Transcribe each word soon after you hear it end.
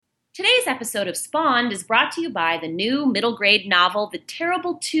Today's episode of Spawned is brought to you by the new middle grade novel The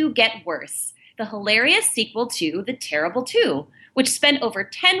Terrible Two Get Worse, the hilarious sequel to The Terrible Two, which spent over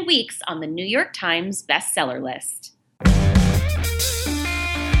 10 weeks on the New York Times bestseller list.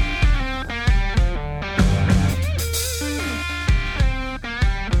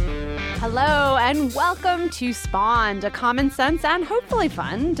 Hello and welcome to Spawned, a common sense and hopefully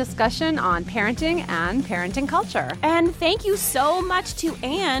fun discussion on parenting and parenting culture. And thank you so much to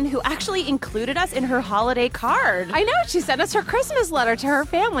Anne, who actually included us in her holiday card. I know, she sent us her Christmas letter to her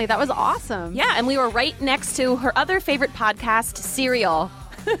family. That was awesome. Yeah, and we were right next to her other favorite podcast, Serial.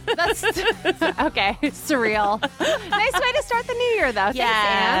 That's okay, surreal. Nice way to start the new year, though.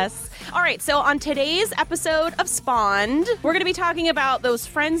 Yes. Thanks, Anne. All right, so on today's episode of Spawned, we're going to be talking about those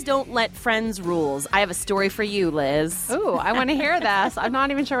friends don't let friends rules. I have a story for you, Liz. Ooh, I want to hear this. I'm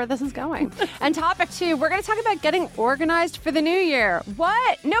not even sure where this is going. And topic 2, we're going to talk about getting organized for the new year.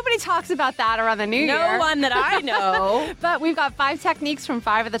 What? Nobody talks about that around the new year. No one that I know. But we've got 5 techniques from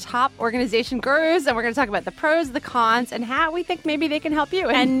 5 of the top organization gurus, and we're going to talk about the pros, the cons, and how we think maybe they can help you.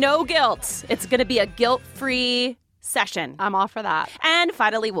 And no guilt. It's going to be a guilt-free session. I'm all for that. And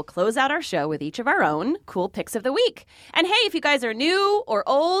finally, we'll close out our show with each of our own cool picks of the week. And hey, if you guys are new or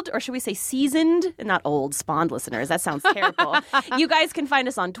old, or should we say seasoned, not old, Spawned listeners, that sounds terrible. You guys can find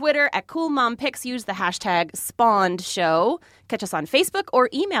us on Twitter at Cool Mom Picks. Use the hashtag Spawned Show. Catch us on Facebook or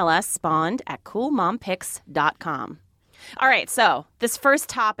email us spawned@coolmompicks.com. All right, so this first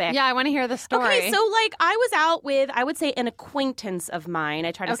topic. Yeah, I want to hear the story. Okay, so I was out with, I would say, an acquaintance of mine.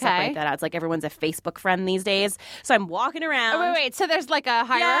 I try to separate that out. It's like everyone's a Facebook friend these days. So I'm walking around. Oh, wait. So there's like a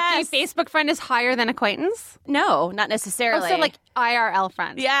hierarchy. Yes. Facebook friend is higher than acquaintance? No, not necessarily. Oh, so like IRL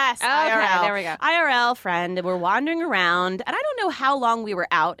friend. Yes, Okay, IRL. there we go. IRL friend, and we're wandering around, and I don't know how long we were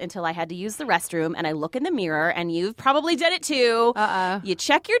out until I had to use the restroom, and I look in the mirror, and you've probably done it too. Uh-oh. You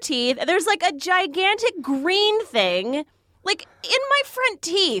check your teeth, and there's like a gigantic green thing, like in my front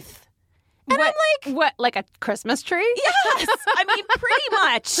teeth. And I'm like, what, like a Christmas tree? yes, I mean, pretty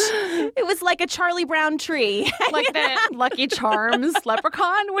much. It was like a Charlie Brown tree. Like the Lucky Charms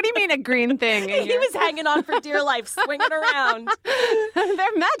leprechaun? What do you mean a green thing? He was hanging on for dear life, swinging around.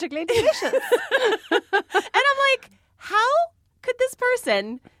 They're magically delicious. And I'm like, how could this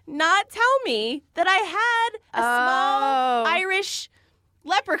person not tell me that I had a small Irish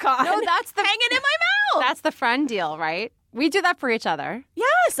leprechaun No, that's the hanging in my mouth? That's the friend deal, right? We do that for each other.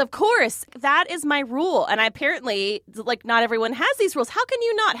 Yes, of course. That is my rule. And apparently, like, not everyone has these rules. How can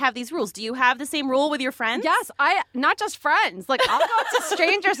you not have these rules? Do you have the same rule with your friends? Yes, not just friends. Like, I'll go up to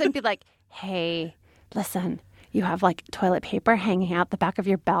strangers and be like, hey, listen, you have like toilet paper hanging out the back of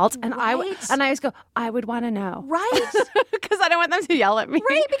your belt. And I always go, I would want to know. Right. Because I don't want them to yell at me.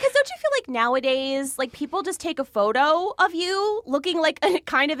 Right, because don't you feel like nowadays, like, people just take a photo of you looking like a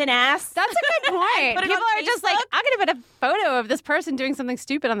kind of an ass? That's a good point. Put it People on are just like, Facebook? I'm going to put a photo of this person doing something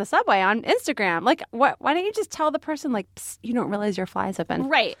stupid on the subway on Instagram. Like, why don't you just tell the person, like, psst, you don't realize your flies have been.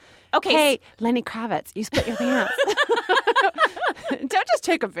 Right. Okay. Hey, Lenny Kravitz, you split your pants. Don't just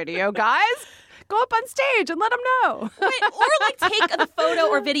take a video, guys. Go up on stage and let them know. Right, or like take the photo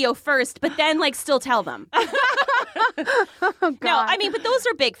or video first, but then like still tell them. Oh, No, I mean, but those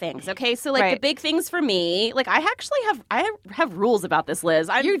are big things, okay? So like the big things for me, like I have rules about this, Liz.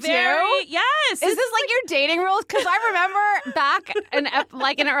 You do? Yes. Is this like your dating rules? Because I remember back in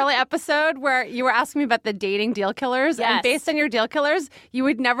an early episode where you were asking me about the dating deal killers, Yes. and based on your deal killers, you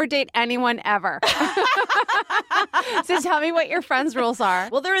would never date anyone ever. So tell me what your friends' rules are.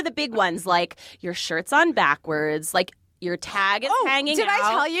 Well, there are the big ones, like your shirt's on backwards, like your tag is hanging did out.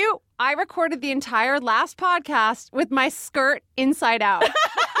 I tell you? I recorded the entire last podcast with my skirt inside out.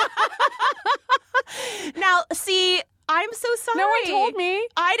 Now, see, I'm so sorry. No one told me.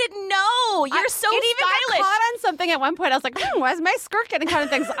 I didn't know. You're so It even stylish. got caught on something at one point. I was like, why is my skirt getting caught on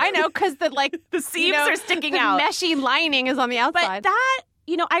things? I know, because the seams are sticking the out. meshy lining is on the outside. But that,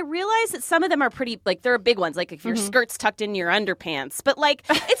 I realize that some of them are pretty, like, they're big ones, like if your skirt's tucked in your underpants. But, like,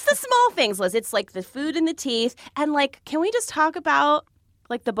 it's the small things, Liz. It's, like, the food in the teeth. And, like, can we just talk about,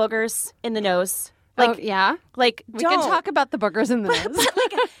 like, the boogers in the nose? Like, yeah? Like, We can talk about the boogers in the nose. But,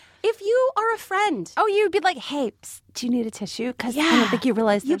 like, if you are a friend. Oh, you'd be like, hey, psst, do you need a tissue? Because I Yeah. don't think you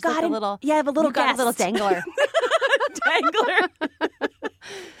realize You there's like got a an- little... you have a little you got a guest. little dangler. Dangler.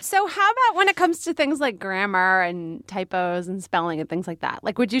 So how about when it comes to things like grammar and typos and spelling and things like that?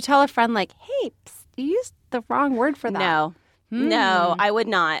 Like, would you tell a friend, like, hey, psst, you used the wrong word for that? No, I would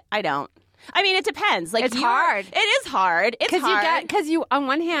not. I don't. I mean, it depends. Like, It's hard. It is hard. It's hard. Because you, on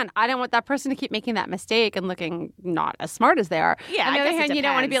one hand, I don't want that person to keep making that mistake and looking not as smart as they are. Yeah, On the I other guess it hand, you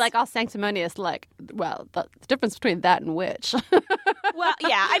don't want to be depends. like all sanctimonious, like, well, the difference between that and which. Well,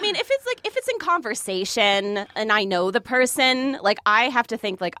 yeah. I mean, if it's in conversation and I know the person, like I have to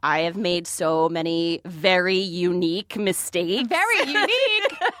think like I have made so many very unique mistakes. Very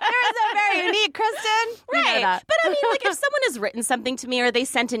unique. There is a very unique Kristen. Right. But I mean, like if someone has written something to me or they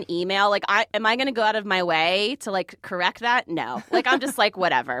sent an email, like am I going to go out of my way to like correct that? No. Like I'm just like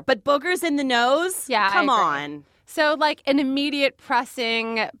whatever. But boogers in the nose? Yeah, come on. So, like, an immediate,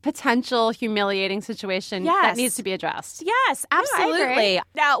 pressing, potential humiliating situation that needs to be addressed. Yes, absolutely.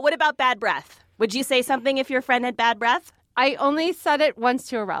 Now, what about bad breath? Would you say something if your friend had bad breath? I only said it once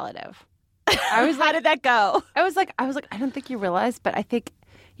to a relative. I was How did that go? I was like, I don't think you realize, but I think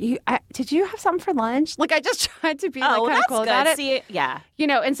did you have something for lunch? Like, I just tried to be kind of cool about it. See, yeah. You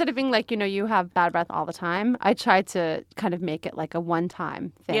know, instead of being like, you have bad breath all the time, I tried to kind of make it like a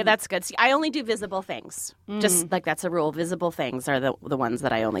one-time thing. Yeah, that's good. See, I only do visible things. Just like that's a rule. Visible things are the ones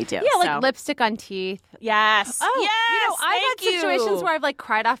that I only do. Yeah, like lipstick on teeth. Yes. Oh, yes. I've had situations where I've like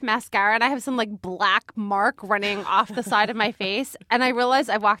cried off mascara and I have some like black mark running off the side of my face. And I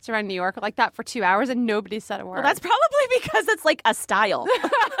realized I walked around New York like that for 2 hours and nobody said a word. Well, that's probably because it's like a style.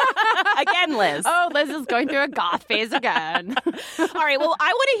 Again, Liz. Oh, Liz is going through a goth phase again. All right. Well,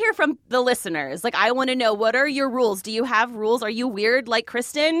 I want to hear from the listeners. Like, I want to know, what are your rules? Do you have rules? Are you weird like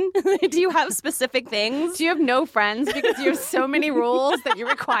Kristen? Do you have specific things? Do you have no friends because you have so many rules that you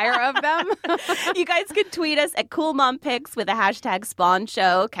require of them? You guys can tweet us at Cool Mom Pics with the hashtag Spawn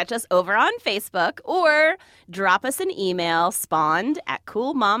Show. Catch us over on Facebook or drop us an email,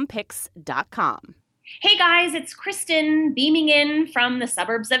 spawned@coolmompics.com. Hey guys, it's Kristen beaming in from the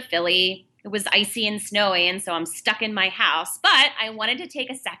suburbs of Philly. It was icy and snowy, and so I'm stuck in my house. But I wanted to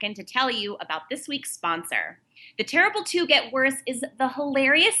take a second to tell you about this week's sponsor. The Terrible 2 Get Worse is the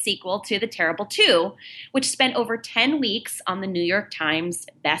hilarious sequel to The Terrible 2, which spent over 10 weeks on the New York Times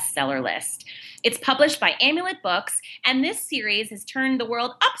bestseller list. It's published by Amulet Books, and this series has turned the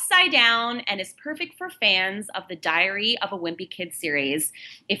world upside down and is perfect for fans of the Diary of a Wimpy Kid series.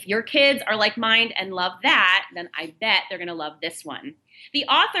 If your kids are like mine and love that, then I bet they're going to love this one. The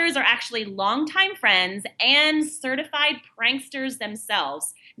authors are actually longtime friends and certified pranksters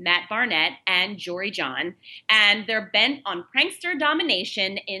themselves, Matt Barnett and Jory John, and they're bent on prankster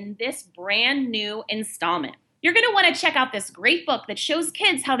domination in this brand new installment. You're going to want to check out this great book that shows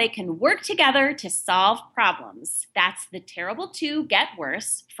kids how they can work together to solve problems. That's The Terrible 2 Get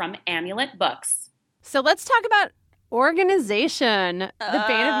Worse from Amulet Books. So let's talk about organization, the bane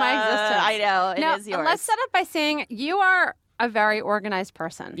of my existence. I know, it is yours. Let's set up by saying you are a very organized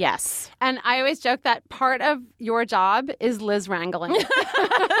person. Yes. And I always joke that part of your job is Liz wrangling.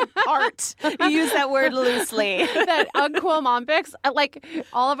 Part. You use that word loosely. That Uncool Mom Pics, like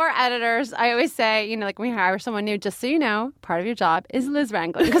all of our editors, I always say, like when we hire someone new, just so you know, part of your job is Liz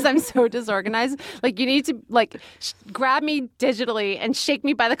wrangling because I'm so disorganized. Like you need to grab me digitally and shake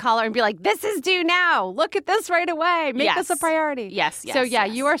me by the collar and be like, this is due now. Look at this right away. Make this a priority. Yes. So yeah,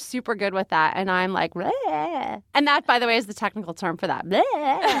 you are super good with that. And I'm like, bleh. And that, by the way, is the technical term for that.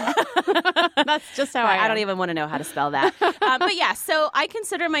 That's just how I don't even want to know how to spell that. But yeah, so I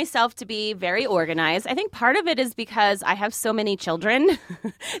consider myself to be very organized. I think part of it is because I have so many children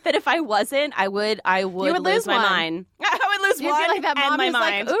that if I wasn't, I would lose my mind. I would lose You'd one be like that and mom my who's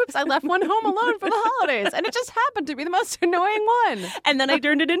mind. like, oops, I left one home alone for the holidays. And it just happened to be the most annoying one. And then I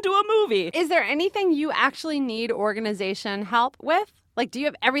turned it into a movie. Is there anything you actually need organization help with? Like, do you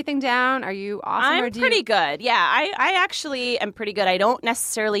have everything down? Are you awesome? I'm pretty good. Yeah, I actually am pretty good. I don't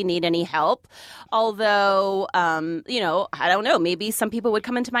necessarily need any help. Although, I don't know. Maybe some people would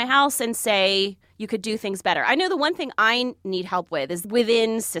come into my house and say, you could do things better. I know the one thing I need help with is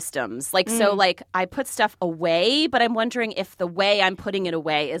within systems. So I put stuff away, but I'm wondering if the way I'm putting it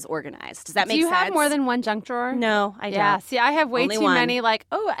away is organized. Does that make sense? Do you have more than one junk drawer? No, I don't. Yeah, see, I have way Only too one. many,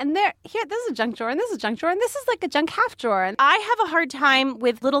 and this is a junk drawer, and this is a junk drawer, and this is like a junk half drawer. And I have a hard time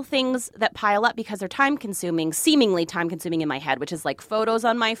with little things that pile up because they're time-consuming, seemingly time-consuming in my head, which is like photos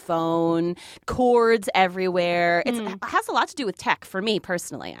on my phone, cords everywhere. It has a lot to do with tech for me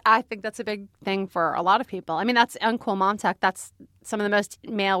personally. I think that's a big thing for a lot of people. I mean, that's Uncool Mom Tech. That's some of the most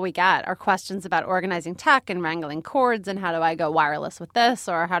mail we get are questions about organizing tech and wrangling cords and how do I go wireless with this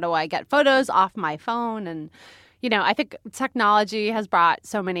or how do I get photos off my phone. And, I think technology has brought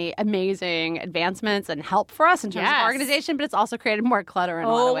so many amazing advancements and help for us in terms of organization, but it's also created more clutter in a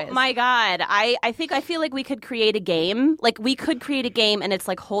lot of ways. Oh my God. I feel like we could create a game. Like we could create a game and it's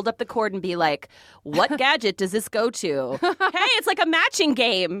like hold up the cord and be like, what gadget does this go to? Hey, it's like a matching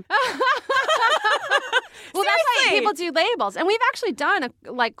game. Well, that's why people do labels. And we've actually done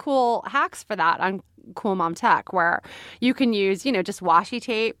cool hacks for that on Cool Mom Tech, where you can use, just washi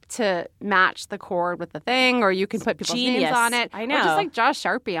tape to match the cord with the thing, or you can put people's names on it. I know. Or just like draw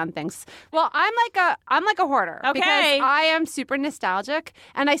Sharpie on things. Well, I'm like a hoarder. Okay. Because I am super nostalgic.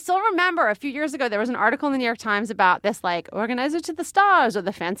 And I still remember a few years ago, there was an article in the New York Times about this like organizer to the stars or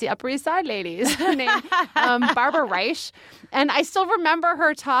the fancy Upper East Side ladies named Barbara Reich. And I still remember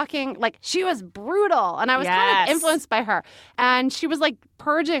her talking, like, she was brutal. And I was kind of influenced by her. And she was like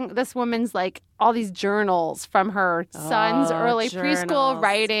purging this woman's like all these journals from her son's early preschool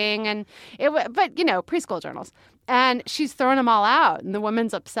writing. And preschool journals. And she's throwing them all out, and the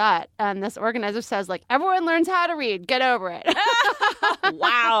woman's upset. And this organizer says, like, everyone learns how to read. Get over it.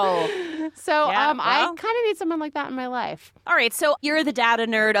 Wow. So I kind of need someone like that in my life. All right, so you're the data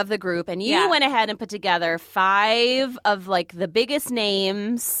nerd of the group, and you went ahead and put together 5 of, like, the biggest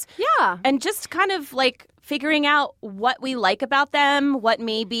names. Yeah. And just kind of, like, figuring out what we like about them, what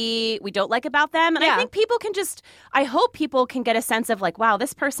maybe we don't like about them. And I think I hope people can get a sense of like, wow,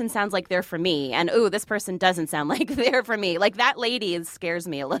 this person sounds like they're for me. And, ooh, this person doesn't sound like they're for me. Like that lady scares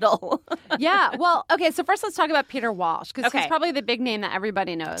me a little. Yeah. Well, okay. So first let's talk about Peter Walsh, because he's probably the big name that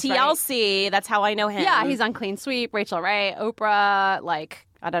everybody knows. TLC, right? That's how I know him. Yeah. He's on Clean Sweep, Rachel Ray, Oprah, like,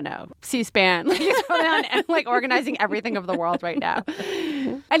 I don't know, C-SPAN. Like, he's really on and like organizing everything of the world right now.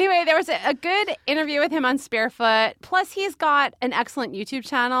 Anyway, there was a good interview with him on Spearfoot. Plus, he's got an excellent YouTube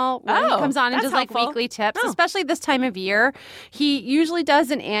channel where he comes on and does like weekly tips, especially this time of year. He usually does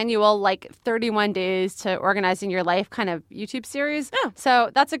an annual like 31 days to organizing your life kind of YouTube series.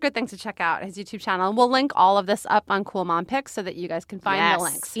 So that's a good thing to check out, his YouTube channel. And we'll link all of this up on Cool Mom Picks so that you guys can find the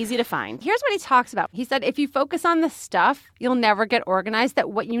links. Easy to find. Here's what he talks about. He said, if you focus on the stuff, you'll never get organized.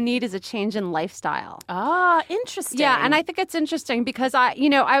 That what you need is a change in lifestyle. Ah, interesting. Yeah, and I think it's interesting because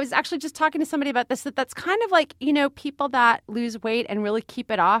I was actually just talking to somebody about this, that's kind of like, people that lose weight and really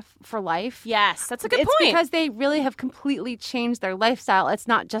keep it off for life. Yes, that's a good point. It's because they really have completely changed their lifestyle. It's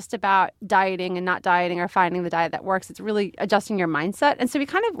not just about dieting and not dieting or finding the diet that works. It's really adjusting your mindset. And so he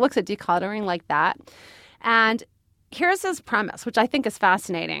kind of looks at decluttering like that. And here's his premise, which I think is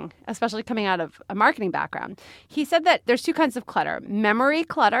fascinating, especially coming out of a marketing background. He said that there's 2 kinds of clutter: memory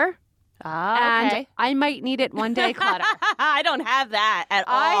clutter, and I might need it one day clutter. I don't have that at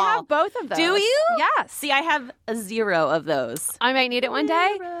all. I have both of those. Do you? Yes. See, I have 0 of those. I might need it one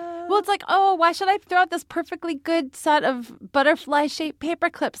day. Well, it's like, oh, why should I throw out this perfectly good set of butterfly-shaped paper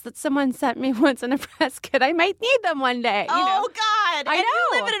clips that someone sent me once in a press kit? I might need them one day. Oh, God. I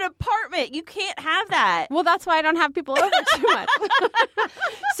know. You live in an apartment. You can't have that. Well, that's why I don't have people over too much.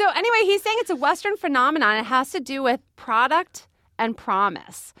 So anyway, he's saying it's a Western phenomenon. It has to do with product and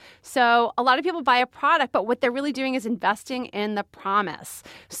promise. So a lot of people buy a product, but what they're really doing is investing in the promise.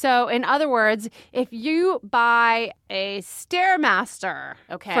 So in other words, if you buy a Stairmaster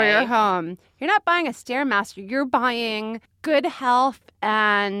for your home, you're not buying a Stairmaster. You're buying good health,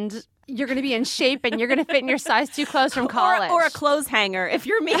 and you're going to be in shape, and you're going to fit in your size 2 clothes from college. Or a clothes hanger, if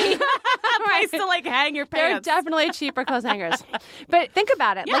you're me. Place to like hang your pants. They're definitely cheaper clothes hangers. But think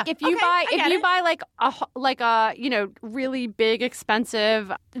about it. Like if you buy like a really big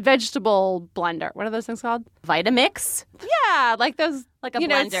expensive vegetable blender. What are those things called? Vitamix? Yeah, like those like a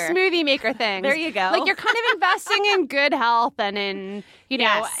blender. Smoothie maker things. There you go. Like you're kind of investing in good health and in,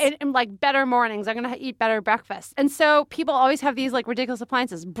 in like better mornings. I'm going to eat better breakfast. And so people always have these like ridiculous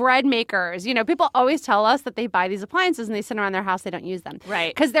appliances. Bread makers. People always tell us that they buy these appliances and they sit around their house, they don't use them.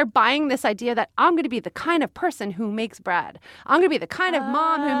 Right. Because they're buying this idea that I'm going to be the kind of person who makes bread. I'm going to be the kind of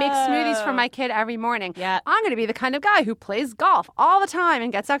mom who makes smoothies for my kid every morning. Yeah. I'm going to be the kind of guy who plays golf all the time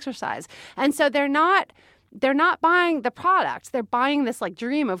and gets exercise. And so they're not buying the product. They're buying this like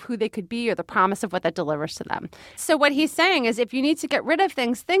dream of who they could be or the promise of what that delivers to them. So what he's saying is if you need to get rid of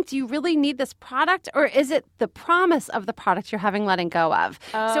things, think, do you really need this product, or is it the promise of the product you're having letting go of?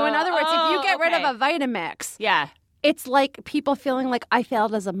 So in other words, if you get rid of a Vitamix, it's like people feeling like I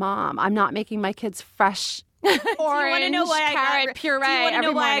failed as a mom. I'm not making my kids fresh orange carrot puree. Do you want to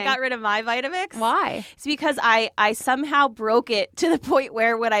know why morning. I got rid of my Vitamix? Why? It's because I somehow broke it to the point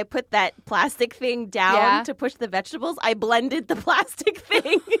where when I put that plastic thing down to push the vegetables, I blended the plastic thing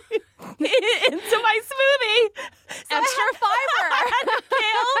into my smoothie. So extra fiber. I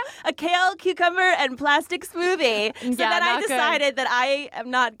had a kale, cucumber, and plastic smoothie. So then I decided that I am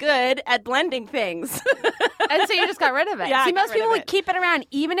not good at blending things. And so you just got rid of it. Yeah, See, most people would keep it around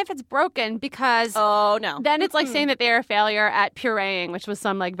even if it's broken because oh no. Then it's like saying that they're a failure at pureeing, which was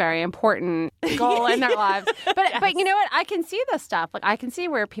some like very important goal in their lives. But you know what? I can see this stuff. Like I can see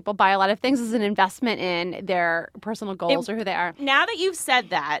where people buy a lot of things as an investment in their personal goals or who they are. Now that you've said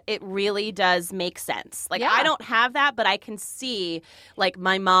that, it really does make sense. Like I don't have that, but I can see like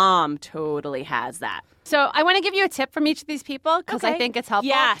my mom totally has that. So I want to give you a tip from each of these people because I think it's helpful.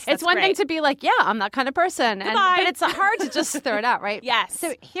 Yes, it's one thing to be like, yeah, I'm that kind of person. But it's hard to just throw it out, right? Yes.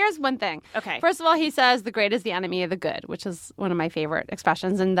 So here's one thing. Okay. First of all, he says the great is the enemy of the good, which is one of my favorite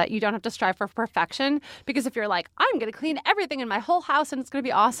expressions, and that you don't have to strive for perfection because if you're like, I'm going to clean everything in my whole house and it's going to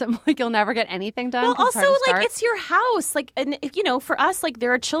be awesome, like you'll never get anything done. Well, also, like it's your house. Like, and you know, for us, like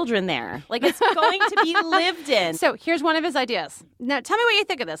there are children there. Like it's going to be lived in. So here's one of his ideas. Now, tell me what you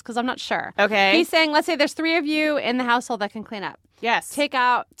think of this because I'm not sure. Okay. He's saying, let's say there's 3 of you in the household that can clean up. Yes. Take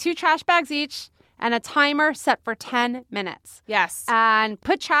out 2 trash bags each and a timer set for 10 minutes. Yes. And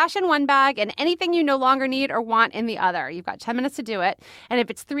put trash in one bag and anything you no longer need or want in the other. You've got 10 minutes to do it. And if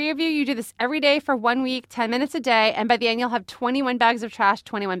it's 3 of you, you do this every day for 1 week, 10 minutes a day. And by the end, you'll have 21 bags of trash,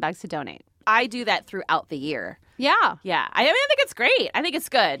 21 bags to donate. I do that throughout the year. Yeah. Yeah. I mean, I think it's great. I think it's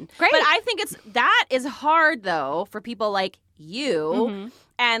good. Great. But I think that is hard, though, for people like you. Mm-hmm.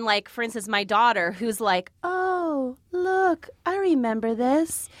 And like, for instance, my daughter who's like, oh, look, I remember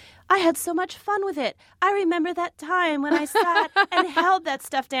this. I had so much fun with it. I remember that time when I sat and held that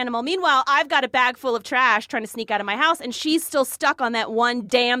stuffed animal. Meanwhile, I've got a bag full of trash trying to sneak out of my house, and she's still stuck on that one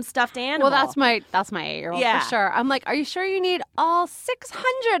damn stuffed animal. Well, that's my 8-year-old for sure. I'm like, are you sure you need all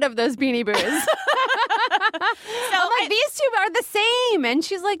 600 of those Beanie Boos? I'm like, these 2 are the same. And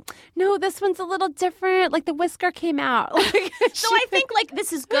she's like, no, this one's a little different. Like the whisker came out. So I think like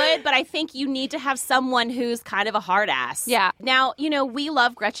this is good, but I think you need to have someone who's kind of a hard ass. Yeah. Now, you know, we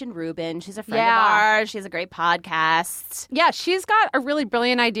love Gretchen Rubin. She's a friend of ours. She has a great podcast. Yeah, she's got a really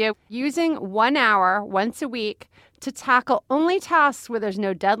brilliant idea using 1 hour once a week to tackle only tasks where there's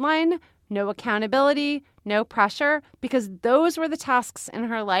no deadline, no accountability, no pressure, because those were the tasks in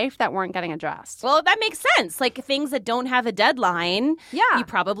her life that weren't getting addressed. Well, that makes sense. Like things that don't have a deadline, you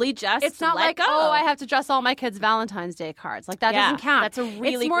probably just it's not let like, go. oh, I have to dress all my kids' Valentine's Day cards. Like that doesn't count. That's a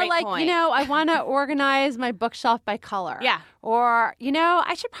really It's more great like, point. you know, I want to organize my bookshelf by color. Yeah. Or, you know,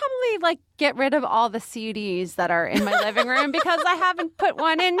 I should probably like get rid of all the CDs that are in my living room because I haven't put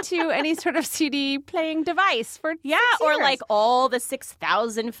one into any sort of CD playing device for 6 years. Or like all the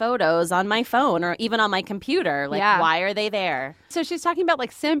 6,000 photos on my phone or even on my computer. Like, why are they there? So she's talking about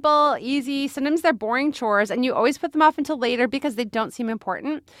like simple, easy, sometimes they're boring chores and you always put them off until later because they don't seem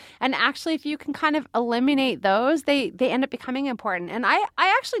important. And actually, if you can kind of eliminate those, they end up becoming important. And I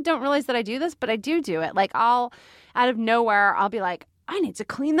actually don't realize that I do this, but I do it. Like out of nowhere, I'll be like, I need to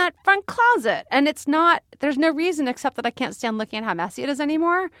clean that front closet. And it's not, there's no reason except that I can't stand looking at how messy it is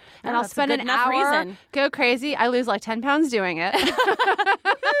anymore. And I'll spend an hour, go crazy. I lose like 10 pounds doing it.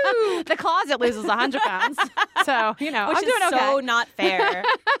 The closet loses 100 pounds. So, you know, Which I'm doing is okay. so not fair.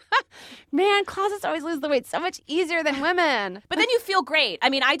 Man, closets always lose the weight so much easier than women. But then you feel great. I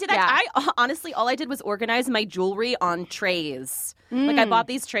mean, I did that. Yeah. I honestly, all I did was organize my jewelry on trays. Like I bought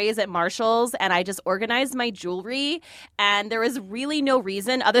these trays at Marshall's and I just organized my jewelry. And there was really no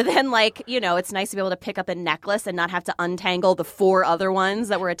reason other than like, you know, it's nice to be able to pick up a necklace and not have to untangle the 4 other ones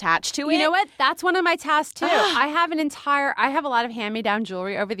that were attached to it. You know what? That's one of my tasks too. I have a lot of hand-me-down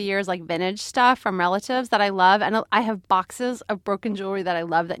jewelry over the years, like vintage stuff from relatives that I love. And I have boxes of broken jewelry that I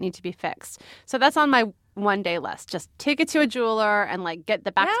love that need to be fixed. So that's on my one-day list. Just take it to a jeweler and like get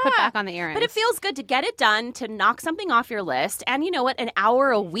the backs put back on the earrings. But it feels good to get it done, to knock something off your list. And you know what? An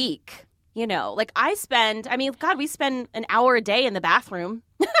hour a week. You know, like we spend an hour a day in the bathroom.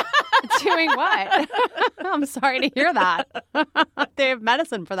 Doing what? I'm sorry to hear that. They have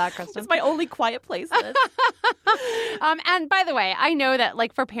medicine for that, Kristen. It's my only quiet place. And by the way, I know that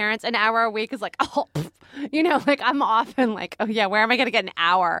like for parents, an hour a week is like, oh, you know, like I'm often like, oh yeah, where am I going to get an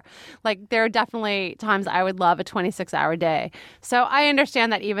hour? Like there are definitely times I would love a 26-hour day. So I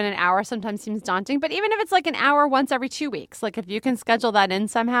understand that even an hour sometimes seems daunting, but even if it's like an hour once every 2 weeks, like if you can schedule that in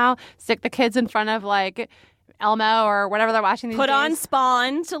somehow, stick the kids in front of like Elmo or whatever they're watching these days. Put on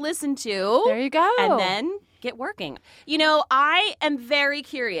Spawn to listen to. There you go. And then get working. You know, I am very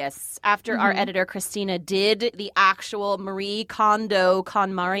curious after our editor, Christina, did the actual Marie Kondo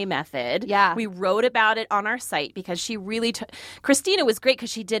KonMari method. Yeah. We wrote about it on our site because she really Christina was great because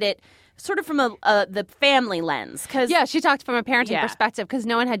she did it sort of from the family lens. Yeah, she talked from a parenting perspective because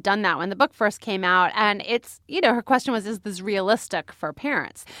no one had done that when the book first came out. And it's, you know, her question was, is this realistic for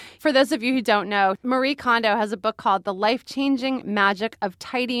parents? For those of you who don't know, Marie Kondo has a book called The Life-Changing Magic of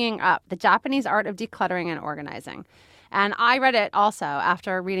Tidying Up, The Japanese Art of Decluttering and Organizing. And I read it also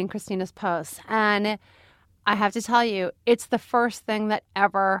after reading Christina's posts. And I have to tell you, it's the first thing that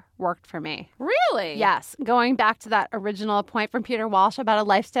ever worked for me. Really? Yes. Going back to that original point from Peter Walsh about a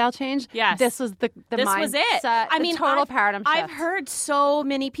lifestyle change. Yes. This was the This was it. I mean, total paradigm shift. I've heard so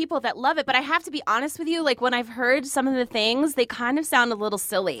many people that love it, but I have to be honest with you. Like when I've heard some of the things, they kind of sound a little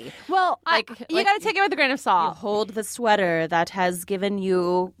silly. Well, you got to take it with a grain of You salt. hold the sweater that has given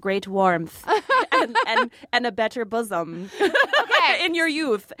you great warmth and a better bosom in your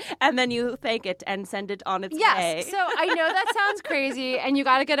youth, and then you thank it and send it on its way. Yes. So I know that sounds crazy, and you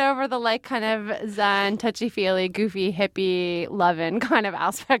got to get over the like kind of zen, touchy-feely, goofy, hippie, lovin' kind of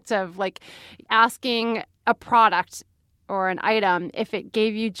aspect of like asking a product or an item if it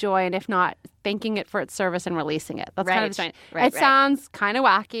gave you joy, and if not, thanking it for its service and releasing it. That's kind of the point. It sounds kind of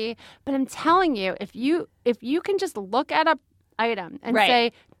wacky, but I'm telling you, if you can just look at a item and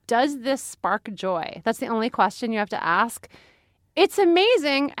say, does this spark joy? That's the only question you have to ask. It's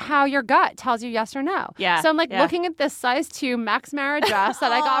amazing how your gut tells you yes or no. Yeah. So I'm like looking at this size 2 Max Mara dress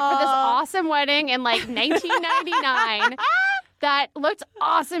that I got for this awesome wedding in like 1999. That looked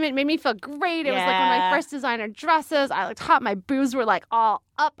awesome. It made me feel great. It was like one of my first designer dresses. I looked hot. My boobs were like all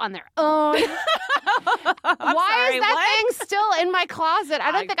up on their own. Why is that thing still in my closet?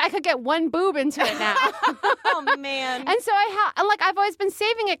 I don't think I could get one boob into it now. Oh man! And so I've always been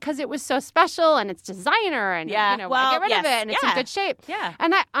saving it because it was so special and it's designer and I get rid of it and it's in good shape. Yeah.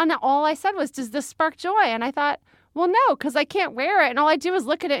 And all I said was, does this spark joy? And I thought, well, no, because I can't wear it. And all I do is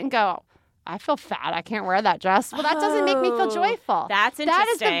look at it and go, I feel fat. I can't wear that dress. Well, that doesn't make me feel joyful. That's interesting. That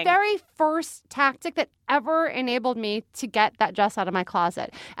is the very first tactic that ever enabled me to get that dress out of my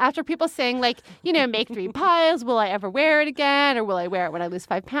closet. After people saying, like, make 3 piles, will I ever wear it again? Or will I wear it when I lose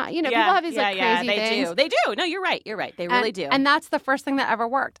 5 pounds? People have these crazy things. They do. No, you're right. They really do. And that's the first thing that ever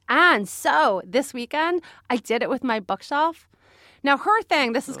worked. And so this weekend, I did it with my bookshelf. Now, her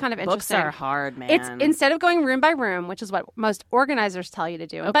thing, this is kind of interesting. Books are hard, man. It's instead of going room by room, which is what most organizers tell you to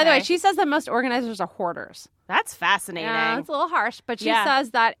do. And by the way, she says that most organizers are hoarders. That's fascinating. Yeah, it's a little harsh, but she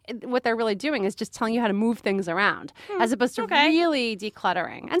says that what they're really doing is just telling you how to move things around as opposed to really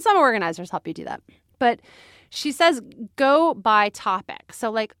decluttering. And some organizers help you do that. But she says go by topic.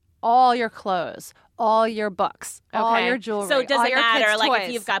 So like all your clothes, all your books, all your jewelry. So it doesn't matter, like toys.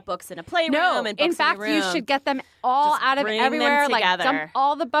 If you've got books in a playroom and books in fact, your room, you should get them all just out of bring everywhere. them Like together. dump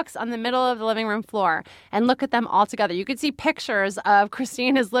all the books on the middle of the living room floor and look at them all together. You could see pictures of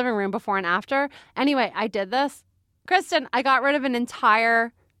Christina's living room before and after. Anyway, I did this. Kristen, I got rid of an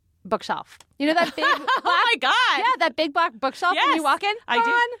entire bookshelf. You know that big oh my God. Yeah, that big black bookshelf when you walk in? I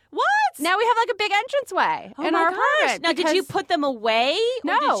do. What? Now we have like a big entranceway in our apartment. Now, did you put them away?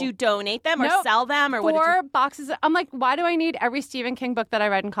 No. Or did you donate them or sell them? Or 4 boxes. I'm like, why do I need every Stephen King book that I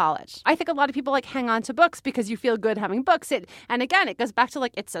read in college? I think a lot of people like hang on to books because you feel good having books. And again, it goes back to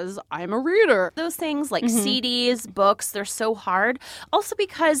like, it says, I'm a reader. Those things like CDs, books, they're so hard. Also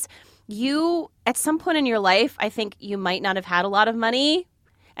because you, at some point in your life, I think you might not have had a lot of money.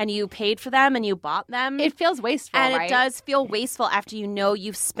 And you paid for them and you bought them. It feels wasteful, and right? It does feel wasteful after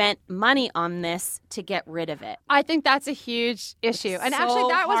you've spent money on this to get rid of it. I think that's a huge issue. And so actually,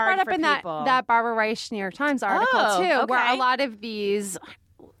 that was brought up in people. that Barbara Reich New York Times article, too, where a lot of these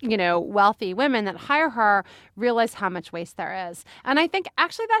wealthy women that hire her realize how much waste there is. And I think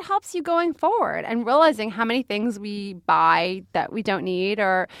actually that helps you going forward and realizing how many things we buy that we don't need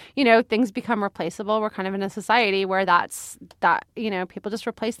or, things become replaceable. We're kind of in a society where people just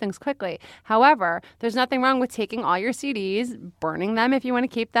replace things quickly. However, there's nothing wrong with taking all your CDs, burning them if you want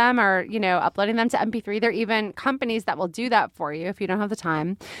to keep them or, uploading them to MP3. There are even companies that will do that for you if you don't have the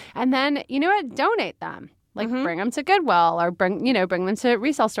time. And then, donate them. Like bring them to Goodwill or bring them to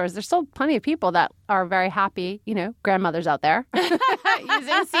resale stores. There's still plenty of people that are very happy, grandmothers out there using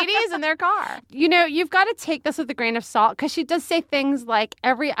CDs in their car. You've got to take this with a grain of salt because she does say things like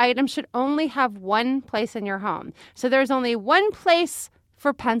every item should only have one place in your home. So there's only one place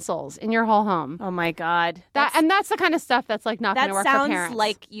for pencils in your whole home. Oh my God. That's the kind of stuff that's like not going to work for parents. That sounds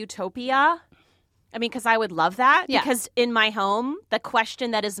like utopia. I mean, because I would love that. Yeah. Because in my home, the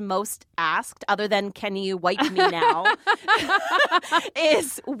question that is most asked, other than can you wipe me now,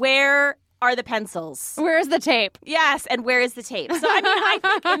 is where are the pencils? Where's the tape? Yes, and where is the tape? So, I mean, I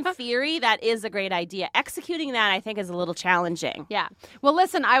think in theory that is a great idea. Executing that, I think, is a little challenging. Yeah. Well,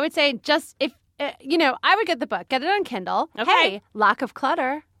 listen, I would say just if, I would get the book. Get it on Kindle. Okay. Hey, lack of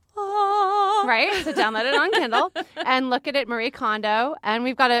clutter. Right? So download it on Kindle and look at it, Marie Kondo. And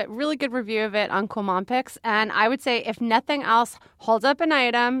we've got a really good review of it on Cool Mom Picks. And I would say, if nothing else, hold up an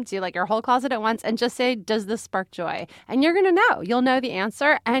item, do like your whole closet at once, and just say, does this spark joy? And you're going to know. You'll know the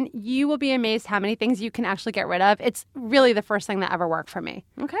answer. And you will be amazed how many things you can actually get rid of. It's really the first thing that ever worked for me.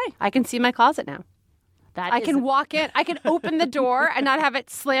 Okay. I can see my closet now. I can walk in. I can open the door and not have it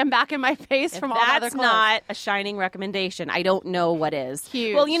slam back in my face from all the other That's clothes. not a shining recommendation. I don't know what is.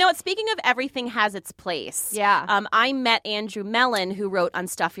 Huge. Well, you know what? Speaking of everything has its place. Yeah. I met Andrew Mellon, who wrote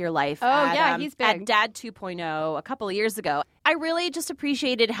Unstuff Your Life. He's big. At Dad 2.0 a couple of years ago. I really just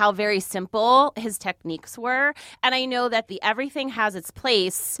appreciated how very simple his techniques were. And I know that the everything has its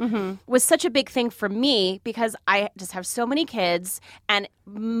place was such a big thing for me because I just have so many kids and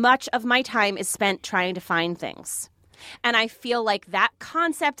much of my time is spent trying to find things. And I feel like that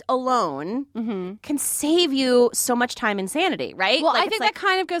concept alone can save you so much time and sanity, right? Well, like, I think that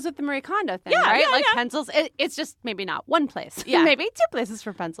kind of goes with the Marie Kondo thing, right? Pencils, it's just maybe not one place. Yeah. Maybe two places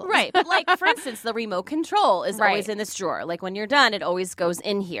for pencils. Right. But like, for instance, the remote control is always in this drawer. Like when you're done, it always goes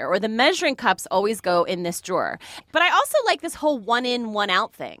in here. Or the measuring cups always go in this drawer. But I also like this whole one in, one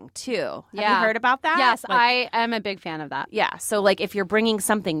out thing, too. Have you heard about that? Yes, I am a big fan of that. Yeah. So like if you're bringing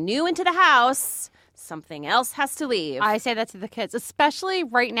something new into the house, something else has to leave. I say that to the kids, especially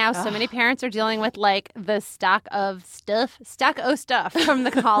right now. So many parents are dealing with like the stack o' stuff from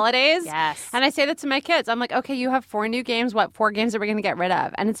the holidays. Yes. And I say that to my kids. I'm like, okay, you have 4 new games. What 4 games are we going to get rid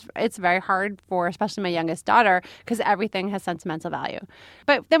of? And it's very hard for especially my youngest daughter because everything has sentimental value.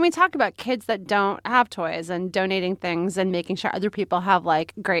 But then we talk about kids that don't have toys and donating things and making sure other people have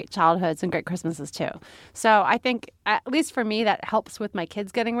like great childhoods and great Christmases too. So I think, at least for me, that helps with my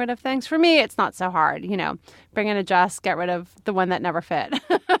kids getting rid of things. For me, it's not so hard. You know, bring in a dress, get rid of the one that never fit.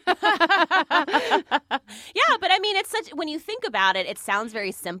 Yeah, but I mean, it's such, when you think about it, it sounds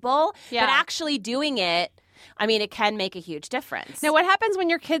very simple, but actually doing it, I mean, it can make a huge difference. Now, what happens when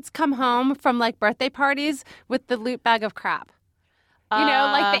your kids come home from like birthday parties with the loot bag of crap? You know,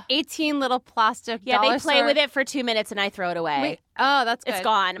 like the 18 little plastic they play with it for 2 minutes and I throw it away. Oh, that's good. It's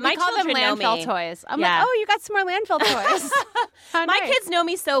gone. We My call them children know landfill me. toys. I'm like, oh, you got some more landfill toys. My kids know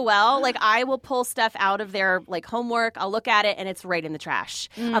me so well. Like, I will pull stuff out of their like homework. I'll look at it and it's right in the trash,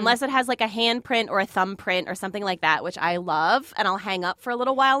 unless it has like a handprint or a thumbprint or something like that, which I love. And I'll hang up for a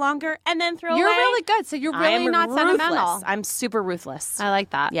little while longer and then throw You're away. really good. So you're really not sentimental. I'm super ruthless. I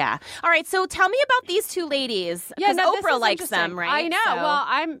like that. Yeah. All right. So tell me about these 2 ladies. Yeah, because this Oprah is likes interesting. them, right? I know. So. Well,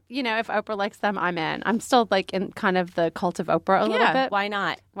 if Oprah likes them, I'm in. I'm still like in kind of the cult of Oprah a little bit. Why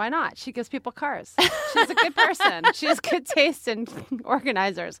not? Why not? She gives people cars. She's a good person. She has good taste in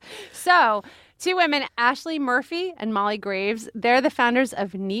organizers. So, 2 women, Ashley Murphy and Molly Graves, they're the founders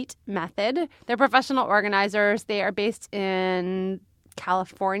of Neat Method. They're professional organizers. They are based in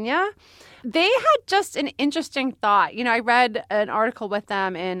California. They had just an interesting thought. You know, I read an article with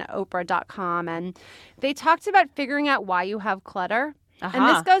them in Oprah.com, and they talked about figuring out why you have clutter.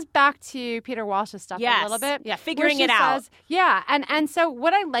 And this goes back to Peter Walsh's stuff a little bit. Yeah, figuring it out. Yeah, and so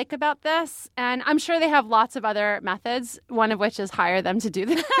what I like about this, and I'm sure they have lots of other methods, one of which is hire them to do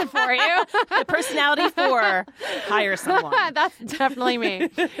this for you. The personality for hire someone. That's definitely me.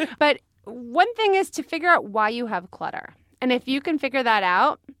 But one thing is to figure out why you have clutter. And if you can figure that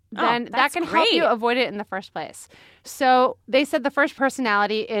out, then that can help you avoid it in the first place. So they said the first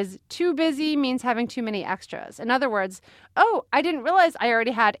personality is too busy means having too many extras. In other words, I didn't realize I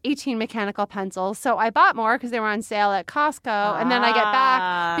already had 18 mechanical pencils, so I bought more because they were on sale at Costco. And then I get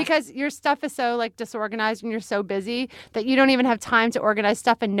back because your stuff is so like disorganized and you're so busy that you don't even have time to organize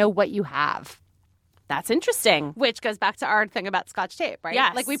stuff and know what you have. That's interesting. Which goes back to our thing about Scotch tape, right?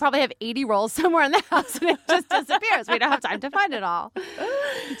 Yes. Like we probably have 80 rolls somewhere in the house and it just disappears. We don't have time to find it all.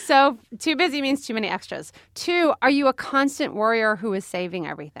 So too busy means too many extras. 2, are you a constant worrier who is saving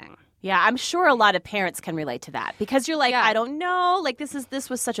everything? Yeah, I'm sure a lot of parents can relate to that because you're like, I don't know, like this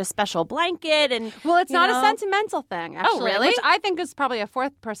was such a special blanket, and well, it's not a sentimental thing, actually. Oh, really? Which I think is probably a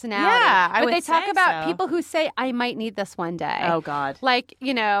 4th personality. Yeah, but they talk about people who say, "I might need this one day." Oh God! Like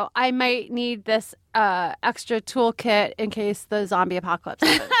I might need this extra toolkit in case the zombie apocalypse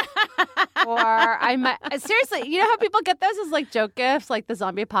happens. Or I might seriously, you know how people get those as like joke gifts, like the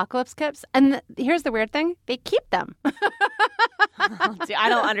zombie apocalypse kits, and here's the weird thing: they keep them. Dude, I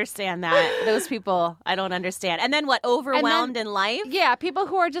don't understand that. Those people, I don't understand. And then what? Overwhelmed in life? Yeah, people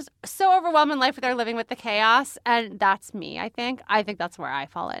who are just so overwhelmed in life that they're living with the chaos, and that's me. I think that's where I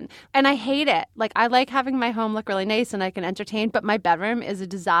fall in, and I hate it. Like I like having my home look really nice and I can entertain, but my bedroom is a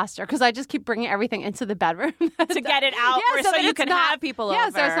disaster because I just keep bringing everything into the bedroom to get it out, so you can have people over. Yeah,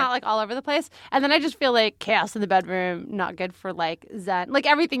 so it's not like all over the place. And then I just feel like chaos in the bedroom, not good for like Zen. Like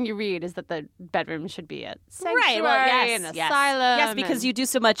everything you read is that the bedroom should be a sanctuary and asylum. Yes, because you do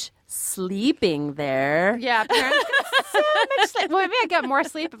so much sleeping there. Yeah, parents get so much sleep. Well, maybe I'd get more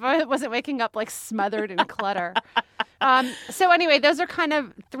sleep if I wasn't waking up like smothered in clutter. So anyway, those are kind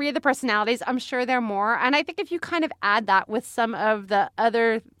of 3 of the personalities. I'm sure there are more. And I think if you kind of add that with some of the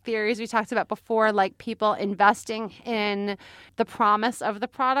other theories we talked about before, like people investing in the promise of the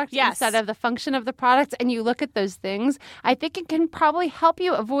product instead of the function of the product, and you look at those things, I think it can probably help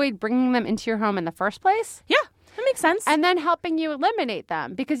you avoid bringing them into your home in the first place. Yeah. That makes sense. And then helping you eliminate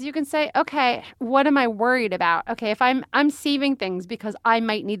them, because you can say, okay, what am I worried about? Okay, if I'm saving things because I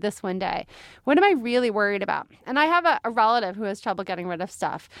might need this one day, what am I really worried about? And I have a relative who has trouble getting rid of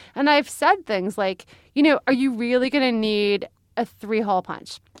stuff. And I've said things like, are you really going to need a 3-hole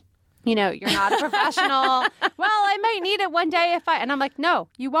punch? You're not a professional. Well, I might need it one day and I'm like, no,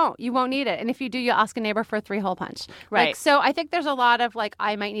 you won't. You won't need it. And if you do, you'll ask a neighbor for a 3-hole punch. Right. So I think there's a lot of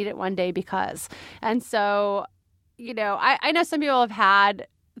I might need it one day because. And so, I know some people have had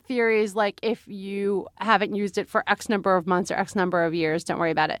theories like if you haven't used it for X number of months or X number of years, don't worry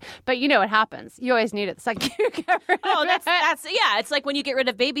about it. But what happens. You always need it the second you get rid of it. That's it's like when you get rid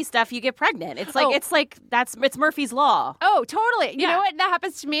of baby stuff, you get pregnant. It's it's Murphy's Law. Oh, totally. You know what? That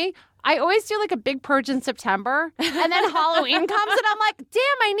happens to me. I always do a big purge in September, and then Halloween comes, and I'm like,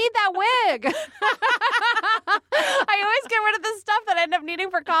 damn, I need that wig. I always get rid of the stuff that I end up needing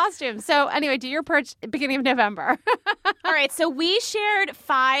for costumes. So anyway, do your purge beginning of November. All right, so we shared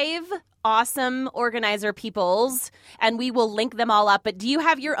 5 awesome organizer peoples, and we will link them all up. But do you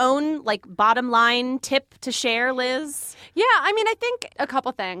have your own bottom line tip to share, Liz? Yeah, I think a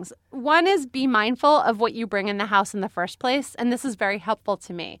couple things. One is be mindful of what you bring in the house in the first place, and this is very helpful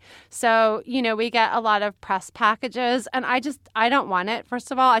to me. So, we get a lot of press packages, and I don't want it.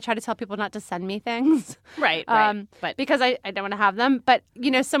 First of all, I try to tell people not to send me things. Right. But because I don't want to have them. But,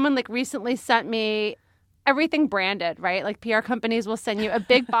 someone recently sent me everything branded, right? PR companies will send you a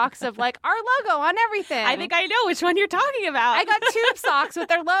big box of our logo on everything. I think I know which one you're talking about. I got tube socks with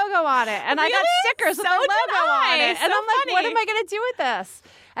their logo on it, and really? I got stickers with their logo on it. And I'm like, what am I going to do with this?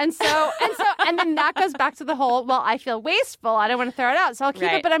 And then that goes back to the whole, well, I feel wasteful. I don't want to throw it out. So I'll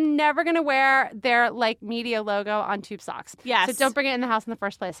keep it, but I'm never going to wear their media logo on tube socks. Yes. So don't bring it in the house in the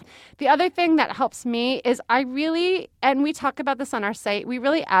first place. The other thing that helps me is and we talk about this on our site, we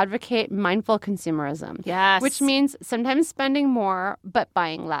really advocate mindful consumerism. Yes. Which means sometimes spending more, but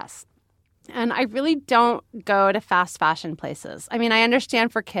buying less. And I really don't go to fast fashion places. I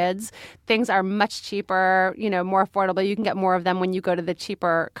understand for kids, things are much cheaper, more affordable. You can get more of them when you go to the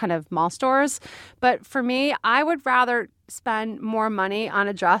cheaper kind of mall stores. But for me, I would rather spend more money on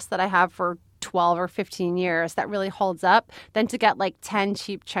a dress that I have for 12 or 15 years that really holds up than to get 10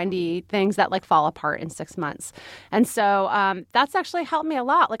 cheap, trendy things that fall apart in 6 months. And so that's actually helped me a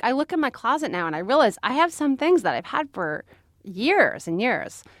lot. I look in my closet now and I realize I have some things that I've had for years and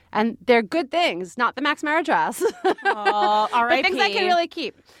years. And they're good things, not the Max Mara dress. Oh, but things I can really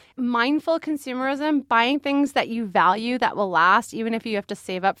keep. Mindful consumerism, buying things that you value that will last, even if you have to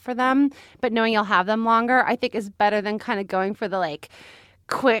save up for them, but knowing you'll have them longer, I think is better than kind of going for the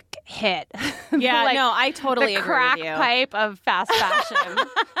quick hit. Yeah, no, I totally the agree crack with you. pipe of fast fashion.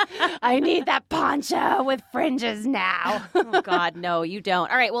 I need that poncho with fringes now. Oh, God, no, you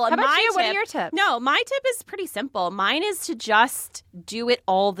don't. All right, well, how about you? What are your tips? No, my tip is pretty simple. Mine is to just do it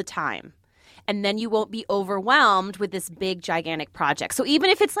all the time. And then you won't be overwhelmed with this big, gigantic project. So even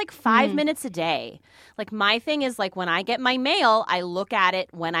if it's 5 minutes a day, my thing is when I get my mail, I look at it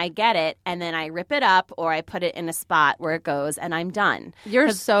when I get it, and then I rip it up or I put it in a spot where it goes, and I'm done.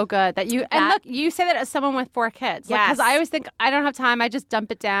 You're so good and look, you say that as someone with 4 kids. Yes. Because I always think I don't have time. I just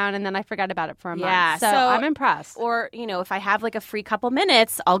dump it down and then I forget about it for a month. Yeah, so I'm impressed. Or, if I have a free couple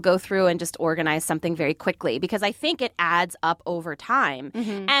minutes, I'll go through and just organize something very quickly because I think it adds up over time.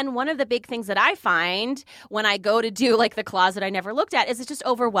 Mm-hmm. And one of the big things that I find when I go to do the closet I never looked at is it's just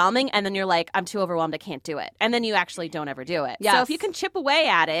overwhelming, and then you're I'm too overwhelmed, I can't do it. And then you actually don't ever do it. Yes. So if you can chip away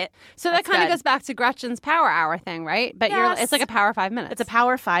at it. So that kind of goes back to Gretchen's Power Hour thing, right? But it's a power 5 minutes. It's a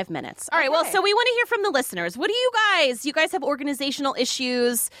power 5 minutes. All right, well, so we want to hear from the listeners. What do you guys have organizational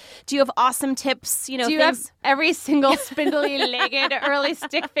issues? Do you have awesome tips? Do you have every single spindly-legged early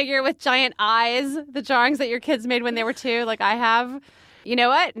stick figure with giant eyes, the drawings that your kids made when they were 2, like I have? You know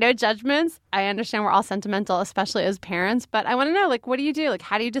what? No judgments. I understand we're all sentimental, especially as parents, but I want to know, what do you do?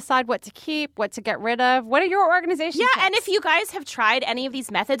 How do you decide what to keep, what to get rid of? What are your organization tips? And if you guys have tried any of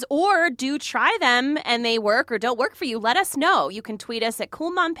these methods or do try them and they work or don't work for you, let us know. You can tweet us at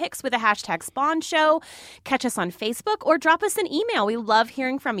CoolMomPics with a hashtag Spawn Show, catch us on Facebook, or drop us an email. We love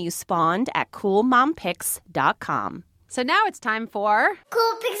hearing from you. Spawned@CoolMomPics.com. So now it's time for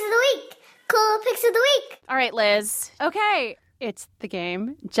Cool Picks of the Week. Cool Picks of the Week. All right, Liz. Okay. It's the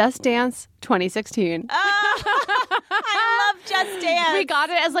game Just Dance 2016. I love Just Dance. We got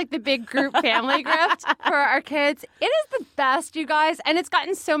it as like the big group family gift for our kids. It is the best, you guys, and it's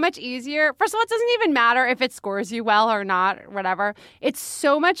gotten so much easier. First of all, it doesn't even matter if it scores you well or not, or whatever. It's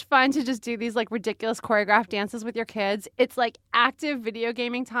so much fun to just do these like ridiculous choreographed dances with your kids. It's like active video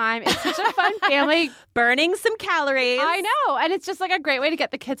gaming time. It's such a fun family. Burning some calories. I know, and it's just like a great way to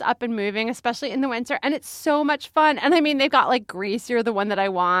get the kids up and moving, especially in the winter, and it's so much fun. And I mean, they've got like Grease, You're the One That I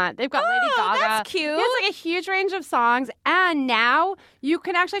Want. They've got Lady Gaga. That's cute. It's like a huge range of songs, and now you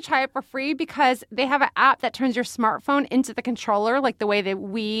can actually try it for free because they have an app that turns your smartphone into the controller, like the way that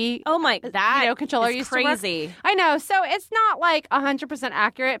we, controller is used crazy. to work. I know, so it's not like 100%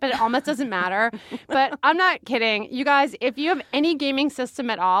 accurate, but it almost doesn't matter. But I'm not kidding, you guys. If you have any gaming system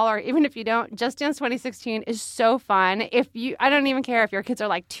at all, or even if you don't, Just Dance 2016 is so fun. I don't even care if your kids are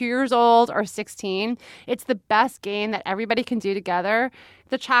like 2 years old or 16. It's the best game that everybody can do together.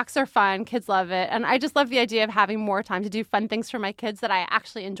 The tracks are fun. Kids love it. And I just love the idea of having more time to do fun things for my kids that I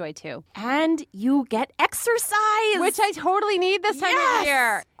actually enjoy too. And you get exercise. Which I totally need this time of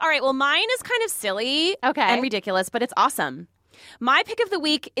year. All right, well, mine is kind of silly and ridiculous, but it's awesome. My pick of the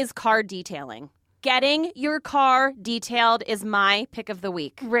week is car detailing. Getting your car detailed is my pick of the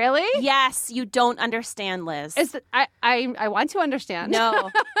week. Really? Yes, you don't understand, Liz. I want to understand.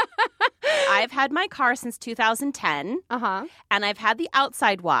 No. I've had my car since 2010, and I've had the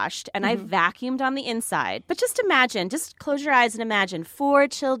outside washed, and I've vacuumed on the inside. But just close your eyes and imagine 4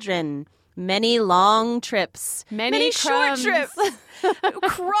 children, many long trips, many short trips.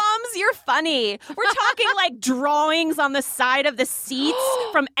 Crumbs, you're funny. We're talking like drawings on the side of the seats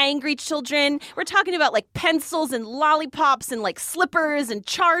from angry children. We're talking about like pencils and lollipops and like slippers and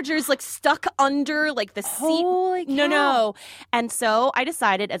chargers like stuck under like the seat. Holy cow. No. And so I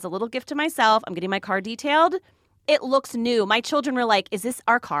decided as a little gift to myself, I'm getting my car detailed. It looks new. My children were like, is this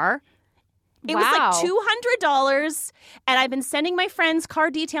our car? It was like $200, and I've been sending my friends car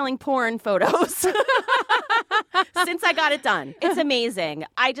detailing porn photos since I got it done. It's amazing.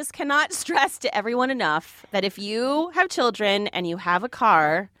 I just cannot stress to everyone enough that if you have children and you have a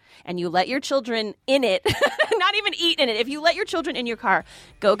car and you let your children in it, not even eat in it, if you let your children in your car,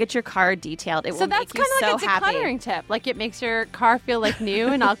 go get your car detailed. It will make you so happy. So that's kind of like a decluttering tip. Like it makes your car feel like new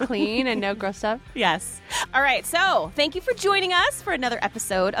and all clean and no gross stuff. Yes. All right. So thank you for joining us for another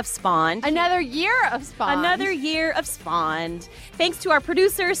episode of Spawned. Another year of Spawned. Another year of Spawned. Thanks to our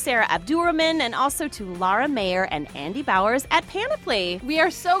producer, Sarah Abdurrahman, and also to Lara Mayer and Andy Bowers at Panoply. We are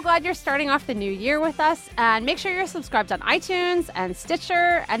so glad you're starting off the new year with us. And make sure you're subscribed on iTunes and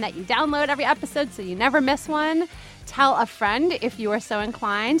Stitcher and that you download every episode so you never miss one. Tell a friend if you are so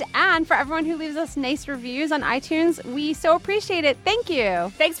inclined. And for everyone who leaves us nice reviews on iTunes, we so appreciate it. Thank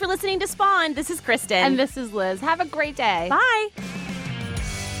you. Thanks for listening to Spawn. This is Kristen. And this is Liz. Have a great day. Bye.